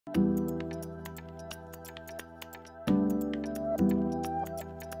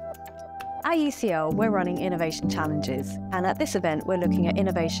At UCL, we're running innovation challenges, and at this event, we're looking at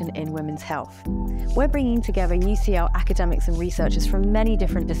innovation in women's health. We're bringing together UCL academics and researchers from many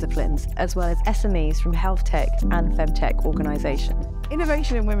different disciplines, as well as SMEs from health tech and femtech organisations.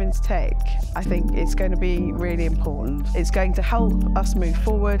 Innovation in women's tech, I think, is going to be really important. It's going to help us move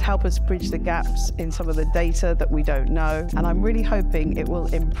forward, help us bridge the gaps in some of the data that we don't know, and I'm really hoping it will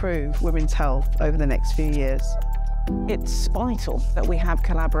improve women's health over the next few years. It's vital that we have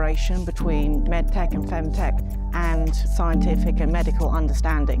collaboration between medtech and femtech and scientific and medical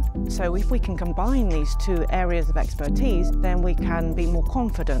understanding. So if we can combine these two areas of expertise, then we can be more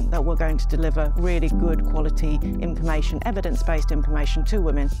confident that we're going to deliver really good quality information, evidence-based information to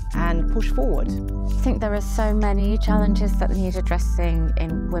women and push forward. I think there are so many challenges that need addressing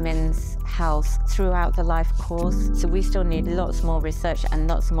in women's health throughout the life course. So we still need lots more research and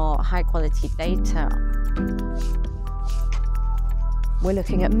lots more high-quality data. We're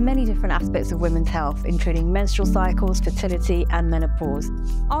looking at many different aspects of women's health, including menstrual cycles, fertility, and menopause.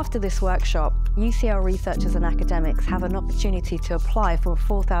 After this workshop, UCL researchers and academics have an opportunity to apply for a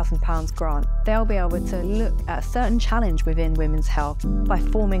 £4,000 grant. They'll be able to look at a certain challenge within women's health by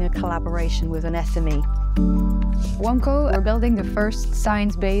forming a collaboration with an SME. WOMCO, we're building the first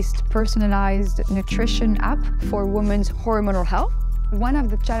science-based personalized nutrition app for women's hormonal health. One of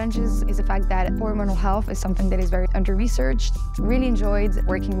the challenges is the fact that hormonal health is something that is very under-researched. Really enjoyed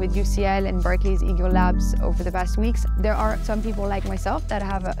working with UCL and Barclays Eagle Labs over the past weeks. There are some people like myself that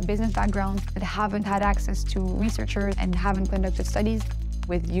have a business background that haven't had access to researchers and haven't conducted studies.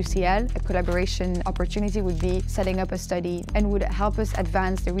 With UCL, a collaboration opportunity would be setting up a study and would help us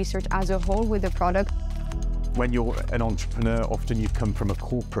advance the research as a whole with the product. When you're an entrepreneur, often you've come from a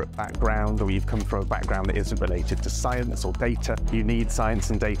corporate background or you've come from a background that isn't related to science or data. You need science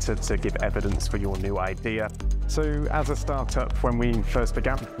and data to give evidence for your new idea. So as a startup, when we first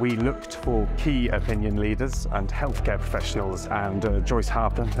began, we looked for key opinion leaders and healthcare professionals, and Joyce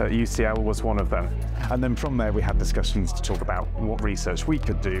Harper at UCL was one of them. And then from there, we had discussions to talk about what research we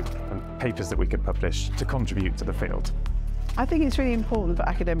could do and papers that we could publish to contribute to the field. I think it's really important for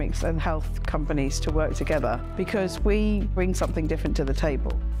academics and health companies to work together because we bring something different to the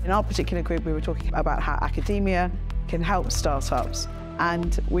table. In our particular group, we were talking about how academia can help startups,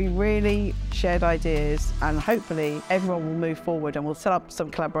 and we really shared ideas, and hopefully everyone will move forward and we'll set up some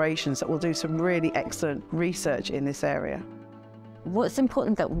collaborations that will do some really excellent research in this area. What's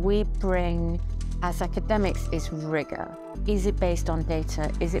important that we bring as academics is rigor. Is it based on data?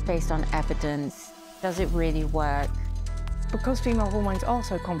 Is it based on evidence? Does it really work? Because female hormones are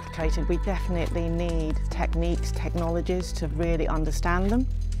so complicated, we definitely need techniques, technologies to really understand them,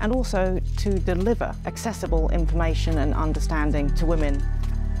 and also to deliver accessible information and understanding to women.